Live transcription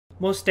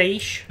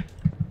Mustache.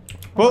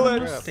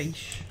 Bullets.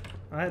 Mustache.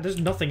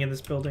 There's nothing in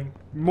this building.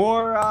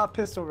 More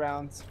pistol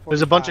rounds.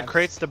 There's a bunch of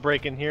crates to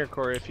break in here,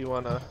 Corey, if you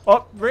wanna.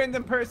 Oh,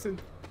 random person.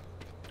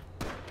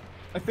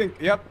 I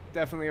think, yep,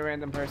 definitely a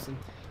random person.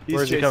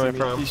 Where's he coming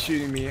from? He's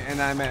shooting me,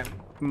 and I'm at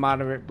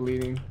moderate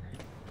bleeding.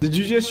 Did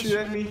you just shoot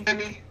at me?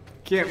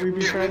 Can't we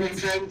be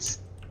friends?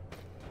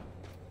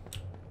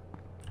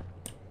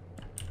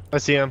 I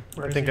see him.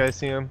 I think I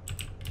see him.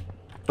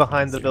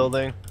 Behind the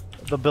building.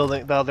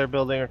 The other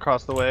building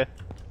across the way.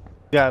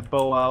 Got a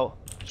bow out,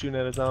 shooting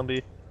at a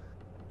zombie.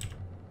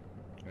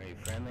 Are you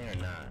friendly or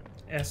not?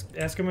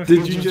 Ask him if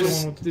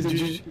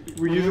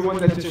were you the one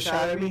that just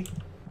shot at me?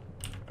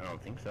 I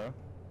don't think so.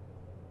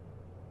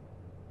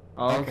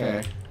 Oh,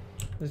 okay.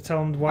 Just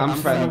tell him to I'm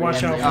friendly.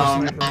 watch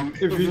out for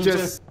sniper. If you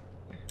just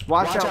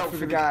watch out for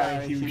the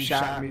guy who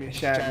shot me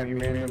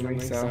randomly,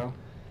 so.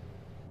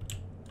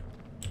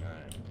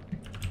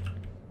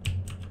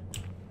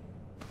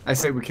 I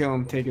say we kill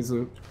him, take his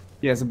loot.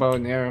 He has a bow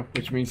and arrow,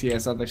 which means he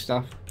has other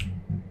stuff.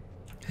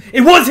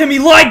 It was him! He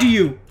lied to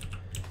you!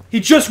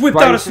 He just whipped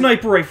out a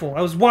sniper rifle.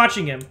 I was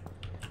watching him.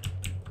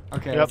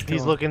 Okay. Yep,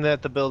 he's looking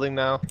at the building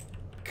now.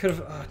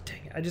 Could've. Oh,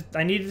 dang it.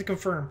 I needed to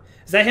confirm.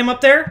 Is that him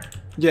up there?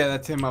 Yeah,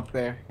 that's him up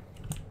there.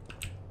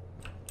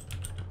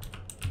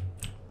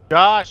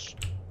 Josh!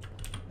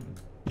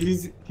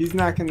 He's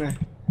not gonna.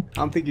 I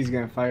don't think he's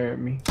gonna fire at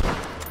me.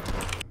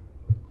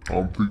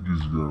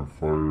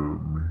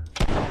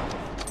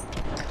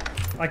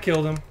 I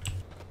killed him.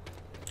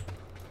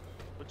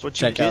 What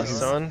you did,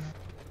 son?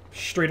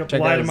 Straight up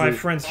lie to my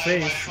friend's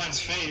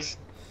face.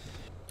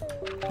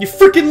 You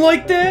freaking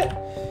like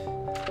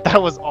that?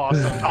 That was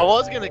awesome. I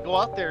was gonna go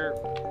out there,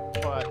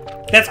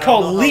 but... That's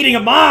called leading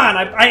him on!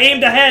 I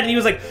aimed ahead and he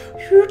was like,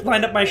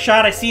 lined up my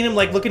shot. I seen him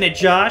like looking at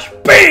Josh.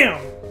 BAM!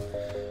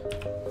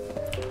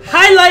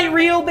 Highlight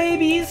reel,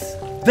 babies!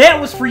 That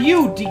was for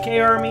you,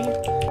 DK Army.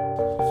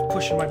 He's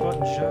pushing my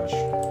buttons, Josh.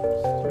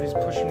 He's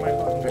pushing my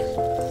buttons.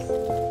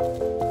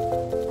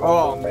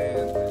 Oh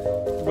man.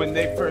 When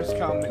they first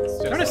come, it's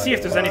just I'm gonna see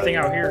if there's anything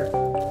out here.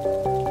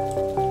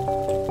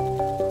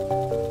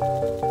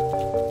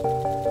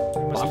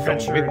 We must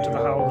venture into the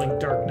howling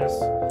darkness.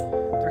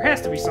 There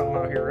has to be something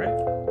out here, right?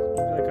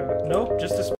 Maybe like a... Nope, just this...